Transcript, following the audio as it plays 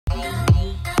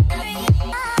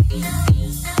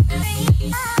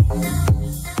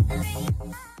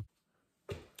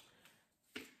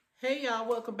Hey y'all,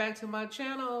 welcome back to my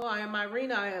channel. I am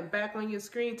Irena. I am back on your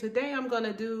screen. Today I'm going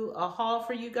to do a haul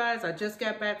for you guys. I just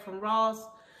got back from Ross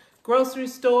grocery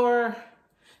store.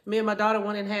 Me and my daughter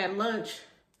went and had lunch.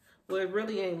 Well, it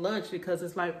really ain't lunch because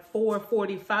it's like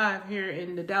 4:45 here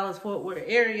in the Dallas-Fort Worth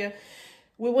area.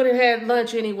 We went and had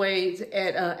lunch anyways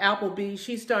at Applebee's.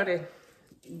 She started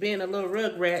being a little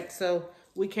rugrat, so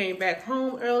we came back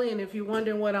home early. And if you're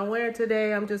wondering what I'm wearing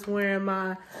today, I'm just wearing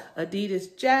my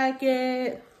Adidas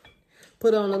jacket.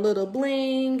 Put on a little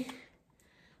bling.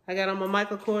 I got on my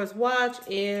Michael Kors watch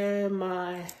and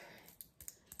my,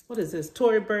 what is this?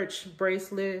 Tory Burch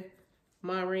bracelet,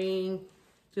 my ring,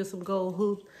 just some gold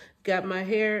hoops. Got my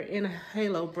hair in a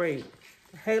halo braid.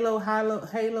 Halo,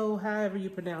 however you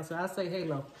pronounce it. I say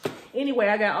halo. Anyway,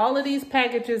 I got all of these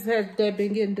packages that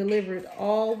been getting delivered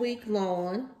all week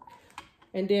long.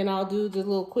 And then I'll do the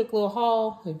quick little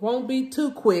haul. It won't be too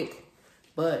quick.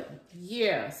 But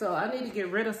yeah, so I need to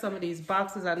get rid of some of these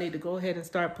boxes. I need to go ahead and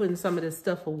start putting some of this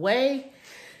stuff away.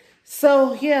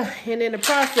 So yeah, and in the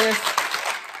process,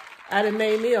 I done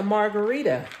made me a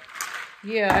margarita.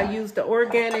 Yeah, I used the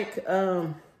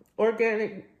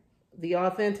the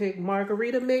authentic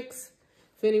margarita mix.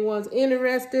 If anyone's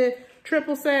interested,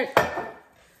 triple sec.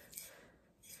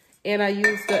 And I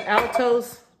used the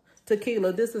Altos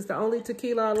tequila. This is the only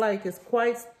tequila I like. It's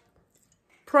quite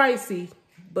pricey,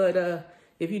 but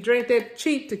if you drink that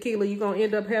cheap tequila, you're going to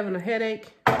end up having a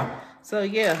headache. So,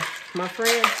 yeah, my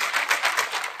friend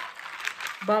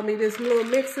bought me this little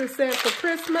mixer set for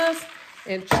Christmas.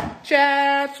 And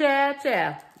chow.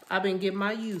 I've been getting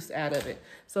my use out of it.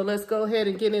 So, let's go ahead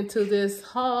and get into this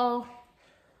haul.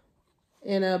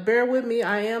 And bear with me.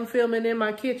 I am filming in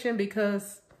my kitchen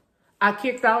because I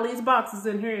kicked all these boxes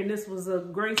in here. And this was a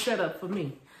great setup for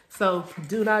me. So,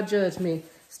 do not judge me.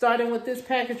 Starting with this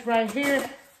package right here.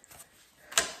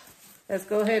 Let's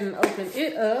go ahead and open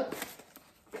it up.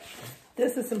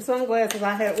 This is some sunglasses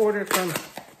I had ordered from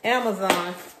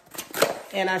Amazon.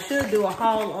 And I should do a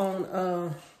haul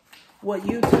on what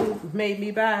YouTube made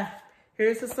me buy.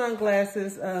 Here's the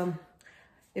sunglasses.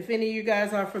 If any of you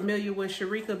guys are familiar with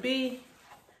Sharika B,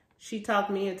 she talked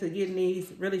me into getting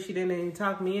these. Really, she didn't even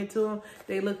talk me into them.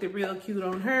 They looked real cute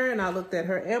on her. And I looked at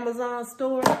her Amazon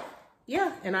store.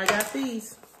 Yeah, and I got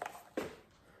these.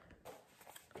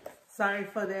 Sorry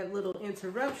for that little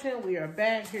interruption. We are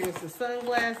back. Here's the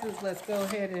sunglasses. Let's go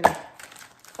ahead and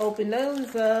open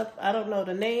those up. I don't know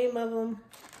the name of them.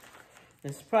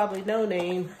 It's probably no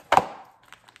name.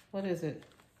 What is it?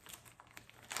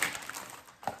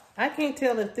 I can't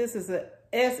tell if this is a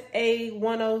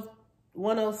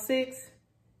SA106.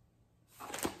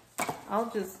 I'll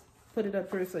just put it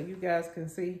up here so you guys can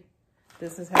see.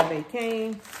 This is how they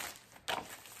came.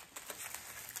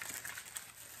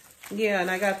 Yeah,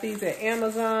 and I got these at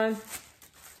Amazon.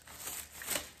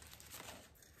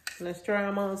 Let's try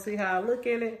them on, see how I look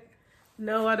in it.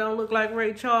 No, I don't look like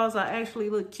Ray Charles. I actually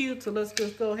look cute, so let's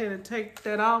just go ahead and take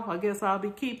that off. I guess I'll be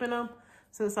keeping them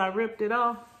since I ripped it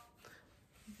off.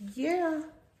 Yeah,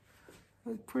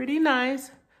 look pretty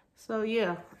nice. So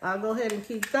yeah, I'll go ahead and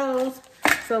keep those.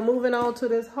 So moving on to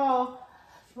this haul.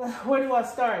 Where do I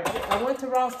start? I went to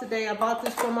Ross today. I bought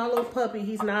this for my little puppy.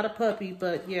 He's not a puppy,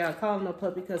 but yeah, I call him a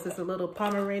puppy because it's a little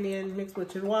Pomeranian mixed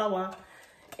with Chihuahua.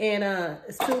 And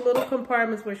it's two little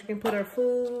compartments where she can put her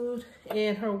food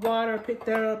and her water. Picked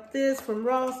her up this from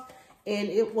Ross, and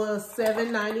it was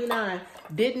 $7.99.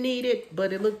 Didn't need it,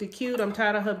 but it looked cute. I'm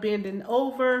tired of her bending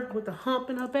over with a hump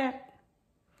in her back.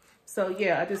 So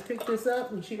yeah, I just picked this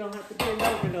up, and she don't have to bend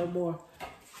over no more.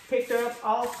 Picked her up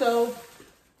also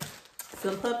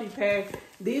some puppy pads.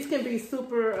 These can be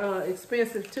super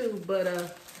expensive too,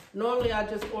 but normally I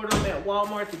just order them at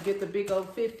Walmart to get the big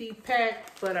old 50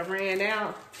 pack, but I ran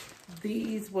out.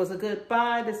 These was a good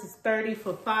buy. This is 30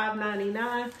 for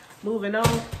 $5.99. Moving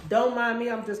on. Don't mind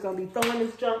me. I'm just going to be throwing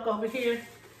this junk over here.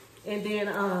 And then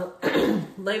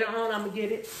later on, I'm going to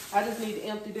get it. I just need to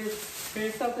empty this.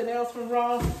 Here's something else from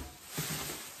Ross.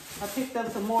 I picked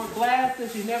up some more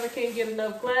glasses. You never can get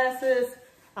enough glasses.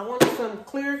 I wanted some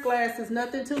clear glasses,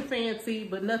 nothing too fancy,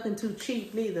 but nothing too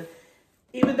cheap neither.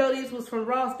 Even though these was from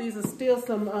Ross, these are still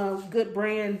some good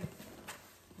brand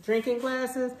drinking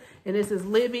glasses. And this is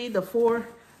Libby, a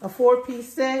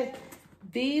four-piece set.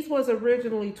 These was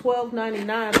originally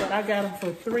 $12.99, but I got them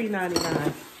for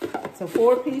 $3.99. It's a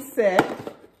four-piece set.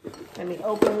 Let me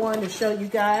open one to show you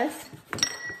guys.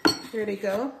 Here they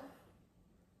go.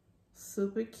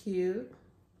 Super cute.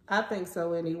 I think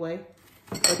so anyway.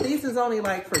 But these is only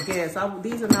like for guests.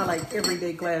 These are not like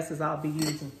everyday glasses I'll be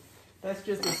using. That's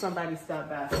just if somebody stopped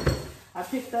by. I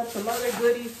picked up some other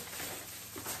goodies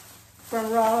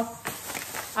from Ross.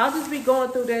 I'll just be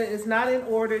going through that. It's not in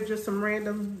order, just some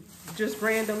random,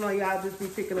 randomly, I'll just be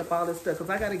picking up all this stuff because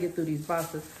I got to get through these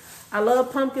boxes. I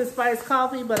love pumpkin spice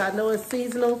coffee, but I know it's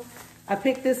seasonal. I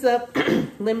picked this up,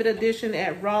 limited edition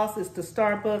at Ross. It's the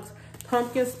Starbucks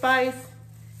pumpkin spice.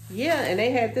 Yeah, and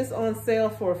they had this on sale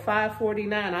for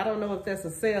 $5.49. I don't know if that's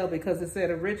a sale because it said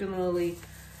originally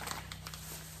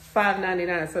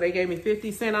 $5.99. So they gave me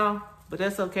 50 cents off, but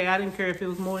that's okay. I didn't care if it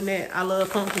was more than that. I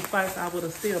love pumpkin spice. I would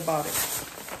have still bought it.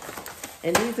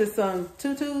 And these are some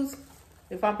tutus,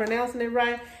 if I'm pronouncing it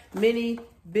right. Mini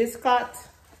biscotti,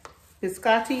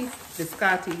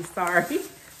 sorry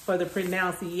for the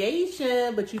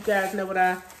pronunciation, but you guys know what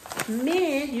I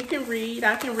meant. You can read,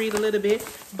 I can read a little bit,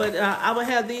 but I would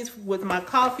have these with my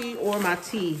coffee or my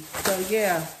tea. So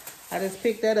yeah, I just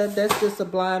picked that up. That's just a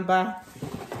blind buy.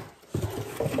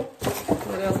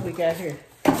 What else we got here?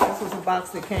 This was a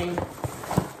box that came.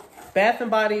 Bath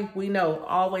and Body, we know,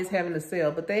 always having a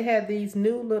sale, but they had these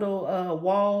new little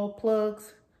wall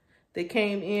plugs that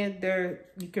came in there.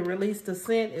 You can release the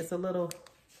scent. It's a little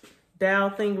dial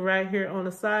thing right here on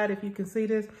the side. If you can see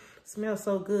this, it smells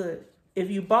so good.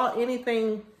 If you bought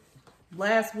anything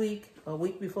last week or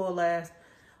week before last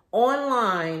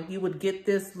online, you would get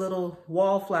this little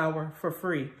wallflower for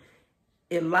free.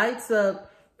 It lights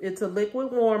up. It's a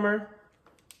liquid warmer.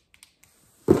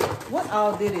 What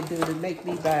all did it do to make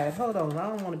me buy it? Hold on, I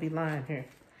don't want to be lying here.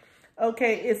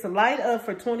 Okay, it's a light up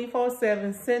for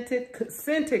 24/7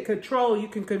 scented control. You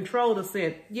can control the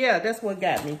scent. Yeah, that's what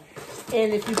got me.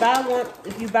 And if you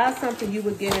buy something, you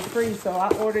would get it free. So I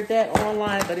ordered that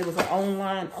online, but it was an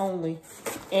online only.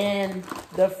 And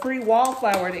the free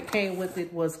wallflower that came with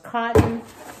it was cotton.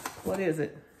 What is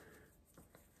it?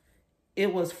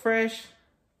 It was fresh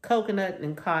coconut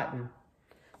and cotton.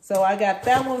 So I got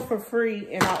that one for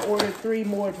free, and I ordered 3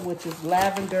 more, which is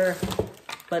lavender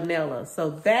vanilla. So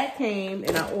that came,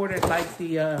 and I ordered like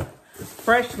the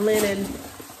fresh linen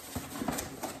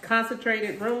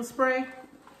concentrated room spray.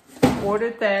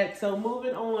 Ordered that. So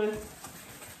moving on.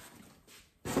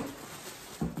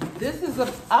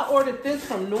 I ordered this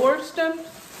from Nordstrom,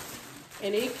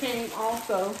 and it came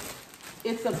also.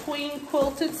 It's a queen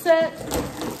quilted set.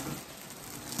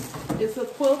 It's a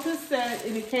quilted set,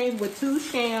 and it came with 2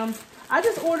 shams. I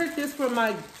just ordered this for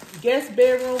my guest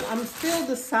bedroom. I'm still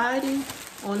deciding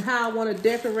on how I want to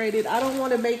decorate it. I don't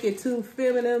want to make it too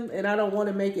feminine, and I don't want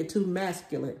to make it too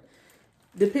masculine.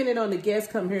 Depending on the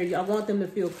guests come here, I want them to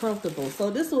feel comfortable.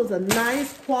 So this was a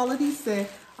nice quality set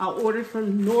I ordered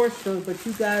from Nordstrom, but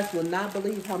you guys will not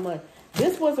believe how much.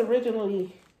 This was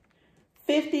originally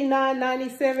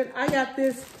 $59.97. I got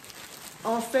this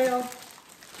on sale.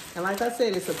 And like I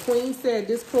said, it's a queen set.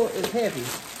 This quilt is heavy,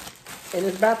 and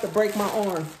it's about to break my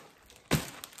arm.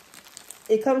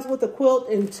 It comes with a quilt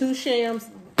and 2 shams.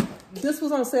 This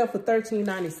was on sale for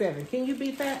 $13.97. Can you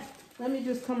beat that? Let me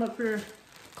just come up here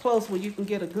close where you can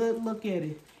get a good look at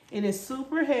it. And it's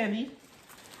super heavy,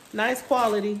 nice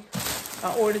quality.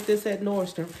 I ordered this at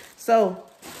Nordstrom. So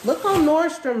look on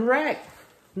Nordstrom Rack.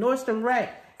 Nordstrom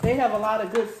Rack. They have a lot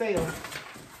of good sales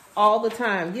all the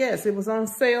time. Yes, it was on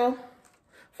sale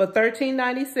for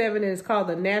 $13.97, and it's called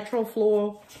the Natural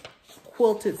Floral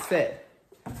Quilted Set.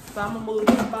 So I'm gonna move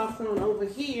this box on over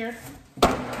here.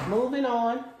 Moving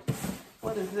on.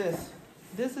 What is this?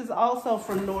 This is also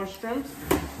from Nordstrom's.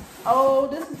 Oh,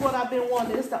 this is what I've been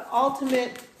wanting. It's the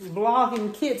ultimate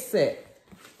vlogging kit set.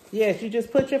 Yes, you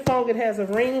just put your phone. It has a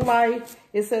ring light.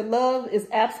 It said, "Love is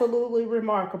absolutely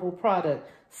remarkable product.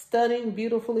 Stunning,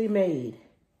 beautifully made."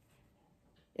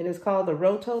 And it's called the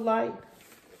Roto Light.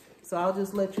 So I'll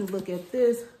just let you look at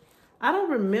this. I don't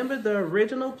remember the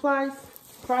original price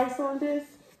on this,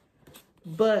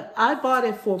 but I bought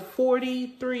it for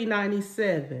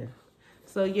 $43.97.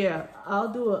 So yeah, I'll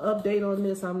do an update on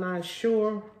this. I'm not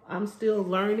sure. I'm still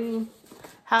learning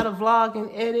how to vlog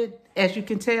and edit, as you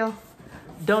can tell.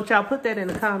 Don't y'all put that in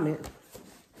the comments.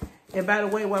 And by the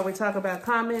way, while we talk about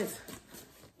comments,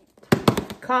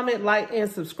 comment, like,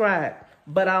 and subscribe.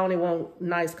 But I only want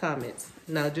nice comments.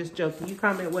 No, just joking. You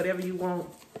comment whatever you want.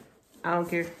 I don't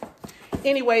care.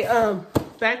 Anyway,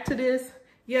 back to this.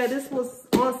 Yeah, this was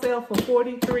on sale for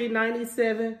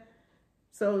 $43.97.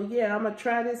 So yeah, I'm gonna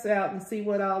try this out and see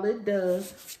what all it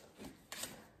does.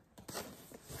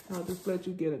 I'll just let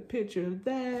you get a picture of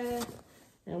that.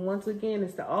 And once again,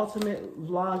 it's the ultimate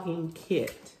vlogging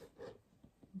kit.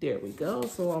 There we go.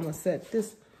 So I'm gonna set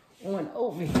this on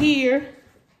over here.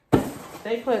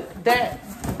 They put that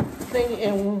thing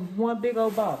in one big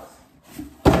old box.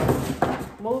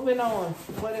 Moving on.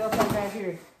 What else I got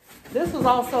here? This was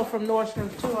also from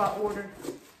Nordstrom too. I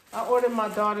ordered my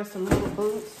daughter some little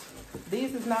boots.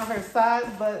 These is not her size,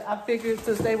 but I figured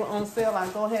since they were on sale,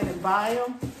 I'd go ahead and buy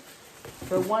them.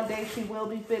 But one day she will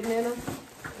be fitting in them.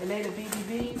 And they the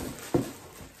BBB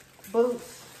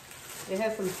boots. They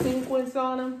have some sequins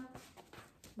on them.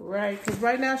 Right, because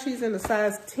right now she's in a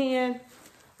size 10.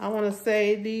 I want to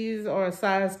say these are a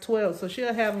size 12. So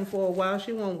she'll have them for a while.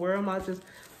 She won't wear them. I'll just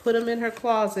put them in her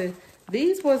closet.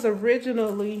 These was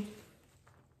originally,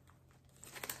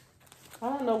 I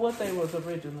don't know what they was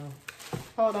original.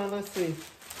 Hold on, let's see.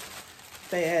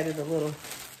 They added a little.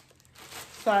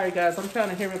 Sorry guys, I'm trying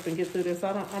to hurry up and get through this.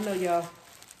 I know y'all,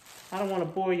 I don't want to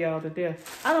bore y'all to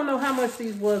death. I don't know how much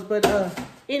these was, but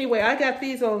anyway, I got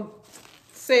these on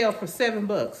sale for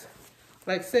 $7,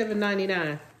 like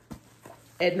 $7.99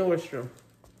 at Nordstrom.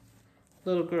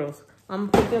 Little girls. I'm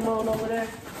gonna put them on over there.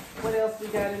 What else we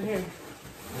got in here?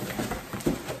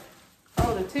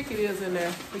 Oh, the ticket is in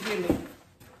there. Forgive me.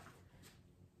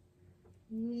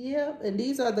 Yep, and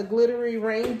these are the glittery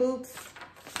rain boots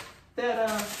that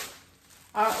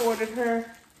I ordered her.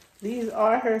 These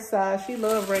are her size. She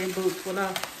loved rain boots. When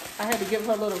I had to give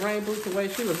her little rain boots away,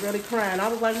 she was really crying. I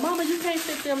was like, Mama, you can't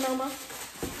fit them no more.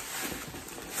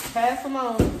 Pass them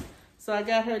on. So I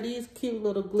got her these cute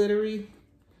little glittery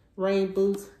rain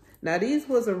boots. Now these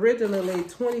was originally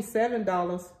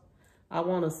 $27, I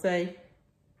want to say.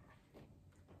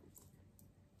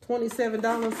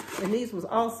 $27, and these was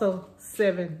also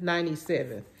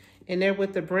 $7.97. And they're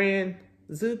with the brand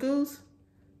Zoogoos,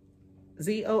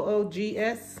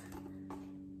 Z-O-O-G-S.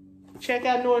 Check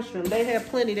out Nordstrom. They had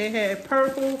plenty. They had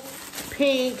purple,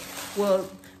 pink. Well,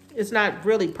 it's not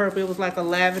really purple. It was like a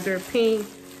lavender, pink,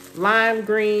 lime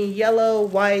green, yellow,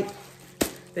 white.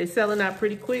 They selling out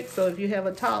pretty quick. So if you have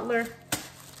a toddler,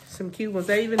 some cute ones.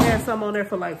 They even had some on there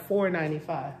for like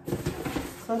 $4.95.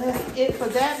 So that's it for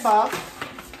that box.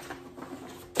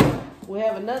 We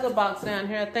have another box down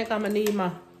here. I think I'm gonna need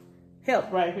my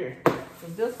help right here.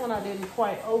 This one I didn't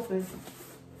quite open.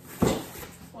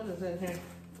 What is in here?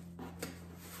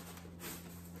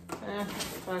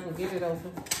 If I can get it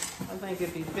open. I think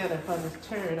it'd be better if I just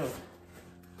tear it open.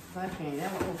 I can't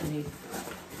ever open these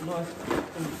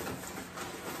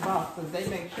boxes. They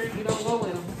make sure you don't go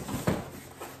in them.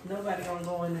 Nobody gonna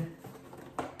go in there.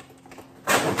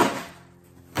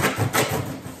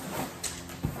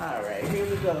 All right, here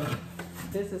we go.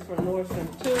 This is from Nordstrom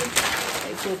too.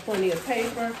 They put plenty of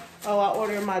paper. Oh, I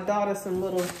ordered my daughter some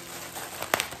little.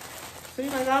 See,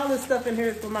 like all this stuff in here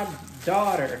is for my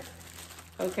daughter.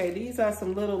 Okay, these are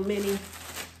some little mini.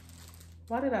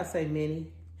 Why did I say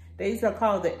mini? These are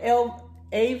called the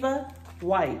Ava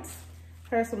Whites.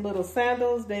 Here's some little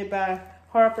sandals. They by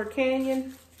Harper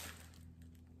Canyon.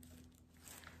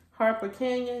 Harper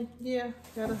Canyon, yeah,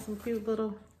 got us some cute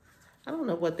little. I don't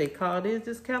know what they call it. It's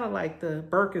just kind of like the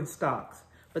Birkenstocks,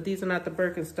 but these are not the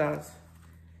Birkenstocks.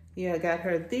 Yeah, I got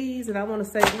her these, and I want to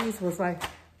say these was like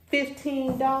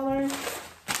 $15.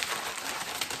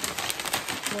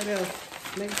 What else?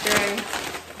 Make sure I ain't.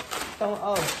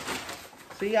 Oh,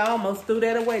 see, I almost threw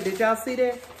that away. Did y'all see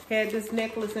that? Had this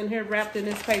necklace in here wrapped in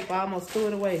this paper. I almost threw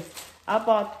it away. I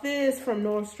bought this from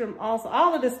Nordstrom also.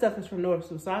 All of this stuff is from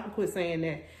Nordstrom, so I can quit saying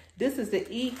that. This is the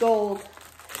E-Gold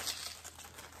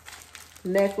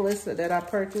necklace that I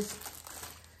purchased.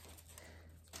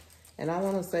 And I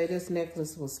want to say this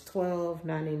necklace was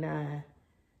 $12.99.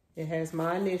 It has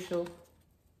my initial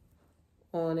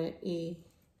on it, E.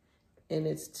 And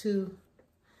it's two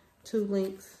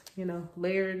links, you know,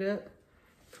 layered up.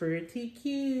 Pretty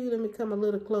cute. Let me come a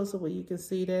little closer where you can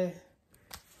see that.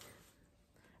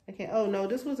 Okay, oh no,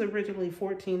 this was originally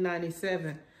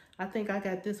 $14.97. I think I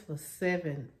got this for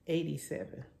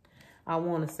 $7.87. I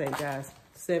want to say, guys,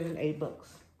 $7-8.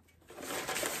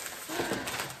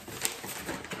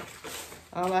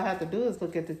 All I have to do is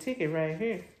look at the ticket right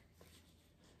here.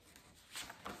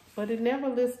 But it never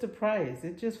lists the price.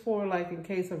 It's just for like in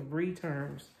case of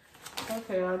returns.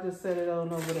 Okay, I'll just set it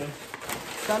on over there.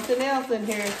 Something else in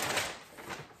here.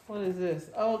 What is this?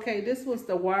 Oh, okay, this was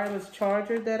the wireless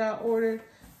charger that I ordered.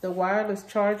 The wireless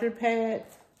charger pad.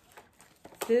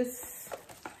 This,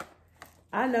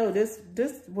 I know this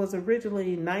was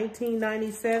originally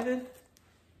 $19.97.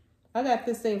 I got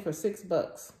this thing for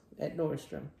 $6 at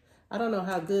Nordstrom. I don't know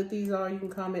how good these are. You can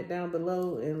comment down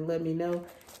below and let me know.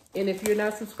 And if you're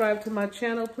not subscribed to my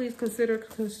channel, please consider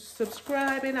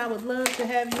subscribing. I would love to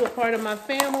have you a part of my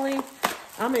family.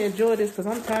 I'm going to enjoy this because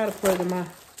I'm tired of plugging my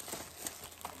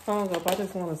phone up. I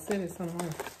just want to sit it somewhere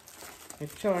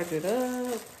and charge it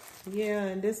up. Yeah,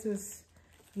 and this is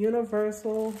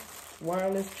universal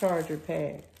wireless charger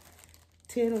pad.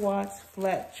 10 watts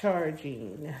flat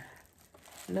charging.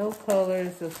 No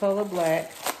colors, the color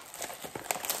black.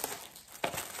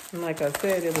 And like I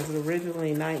said, it was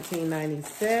originally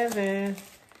 1997.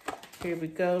 Here we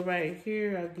go right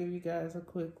here. I'll give you guys a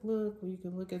quick look. You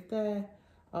can look at that.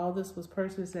 All this was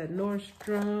purchased at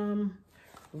Nordstrom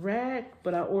Rack,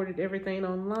 but I ordered everything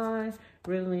online.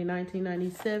 Originally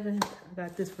 1997. I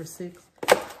got this for $6.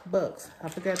 I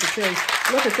forgot to tell you.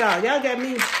 Look at y'all. Y'all got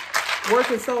me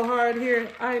working so hard here.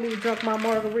 I ain't even drunk my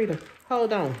margarita.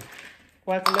 Hold on.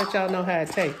 Well, I can let y'all know how it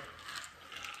tastes.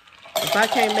 If I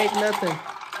can't make nothing,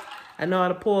 I know how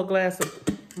to pour a glass of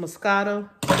Moscato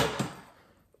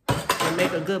and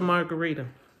make a good margarita.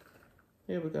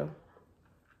 Here we go.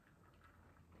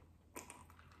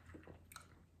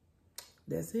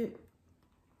 That's it.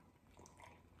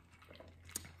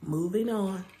 Moving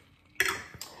on.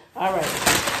 All right,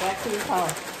 back to the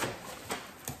car.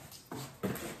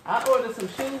 I ordered some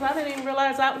shoes. I didn't even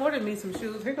realize I ordered me some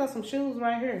shoes. Here goes some shoes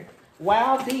right here.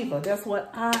 Wild Diva, that's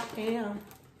what I am.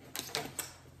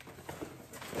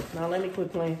 Now let me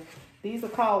quit playing. These are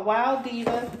called Wild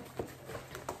Diva.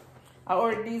 I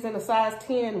ordered these in a size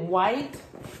 10 white.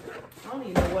 I don't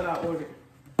even know what I ordered.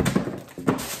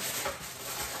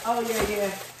 Oh,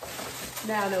 yeah.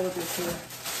 Now I know what this is.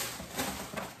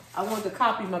 I wanted to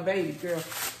copy my baby girl.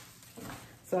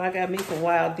 So I got me some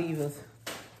Wild Divas.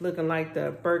 Looking like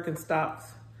the Birkenstocks.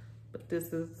 But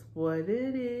this is what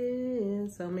it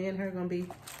is. So me and her gonna be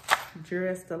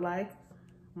dressed alike.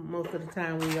 Most of the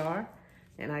time we are.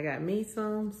 And I got me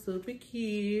some super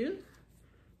cute.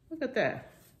 Look at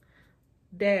that.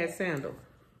 Dad sandal.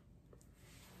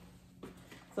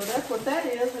 So that's what that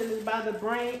is. And it's by the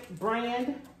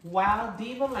brand Wild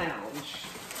Diva Lounge.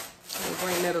 I'll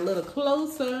bring that a little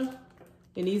closer.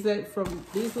 And these was from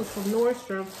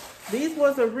Nordstrom. These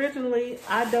was originally,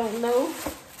 I don't know,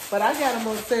 but I got them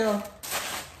on sale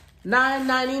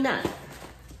 $9.99.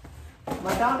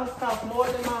 My daughter's cost more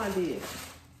than mine did.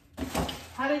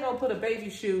 How they gonna put a baby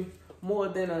shoe more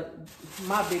than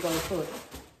my big old foot?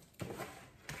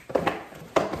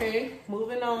 Okay,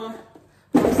 moving on.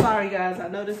 I'm sorry guys, I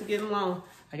know this is getting long.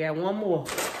 I got one more.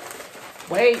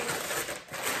 Wait,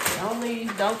 don't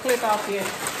leave, don't click off yet.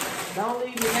 Don't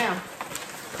leave me now.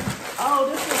 Oh,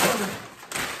 this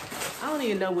is I don't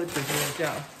even know what this is,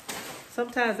 y'all.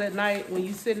 Sometimes at night when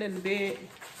you sitting in the bed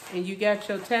and you got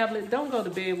your tablet, don't go to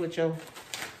bed with your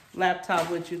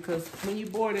laptop with you, because when you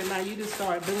bored at night, you just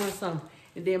start doing something.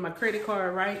 And then my credit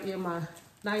card right in my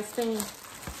nightstand.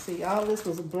 See, all this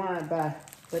was a blind buy,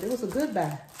 but it was a good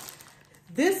buy.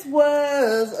 This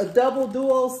was a double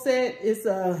duo set. It's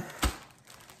a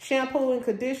shampoo and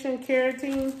condition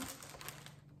keratin.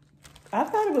 I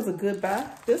thought it was a good buy.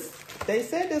 They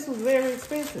said this was very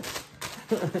expensive.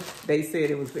 They said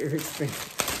it was very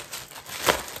expensive.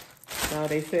 No,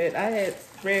 they said I had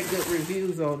read good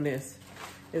reviews on this.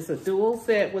 It's a dual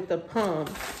set with the pump.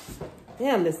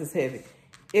 Damn, this is heavy.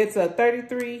 It's a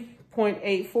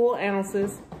 33.84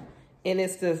 ounces, and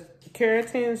it's the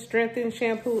Keratin Strengthen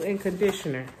Shampoo and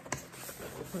Conditioner.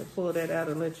 I'll pull that out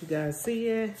and let you guys see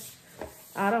it.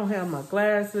 I don't have my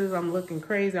glasses. I'm looking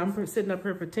crazy. I'm sitting up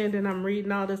here pretending I'm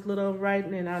reading all this little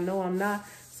writing, and I know I'm not.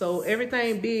 So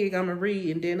everything big, I'm going to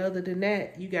read. And then other than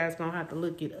that, you guys going to have to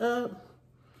look it up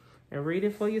and read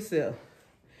it for yourself.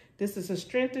 This is a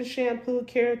strengthened shampoo,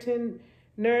 keratin,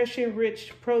 nourishing,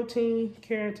 rich protein.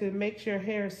 Keratin makes your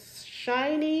hair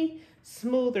shiny,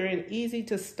 smoother, and easy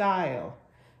to style.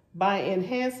 By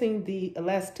enhancing the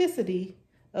elasticity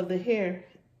of the hair,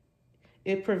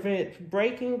 it prevents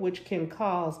breaking, which can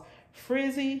cause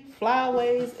frizzy,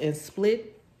 flyaways, and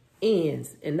split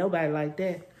ends. And nobody like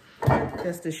that.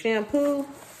 That's the shampoo.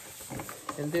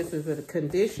 And this is a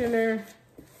conditioner.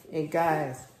 And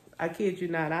guys, I kid you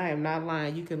not, I am not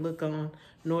lying. You can look on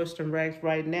Nordstrom Racks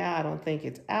right now. I don't think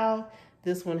it's out.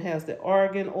 This one has the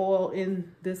argan oil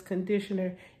in this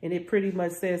conditioner, and it pretty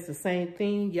much says the same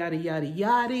thing, yada, yada,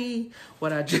 yada,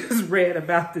 what I just read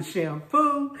about the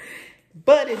shampoo.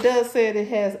 But it does say it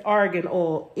has argan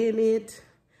oil in it.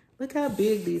 Look how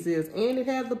big these is. And it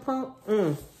has the pump.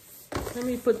 Let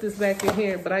me put this back in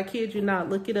here, but I kid you not.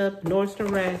 Look it up,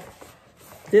 Nordstrom Rack.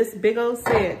 This big old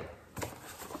set.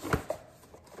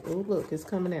 Oh, look, it's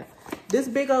coming out. This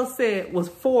big old set was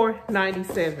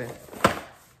 $4.97.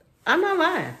 I'm not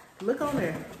lying. Look on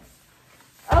there.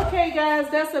 Okay, guys,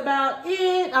 that's about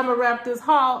it. I'm going to wrap this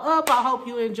haul up. I hope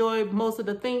you enjoyed most of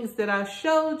the things that I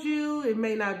showed you. It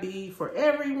may not be for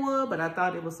everyone, but I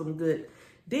thought it was some good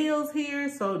deals here.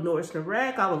 So Nordstrom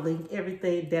Rack, I will link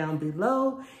everything down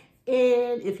below.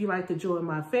 And if you like to join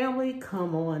my family,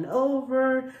 come on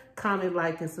over. Comment,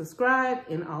 like, and subscribe,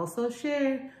 and also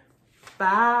share.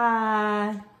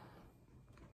 Bye.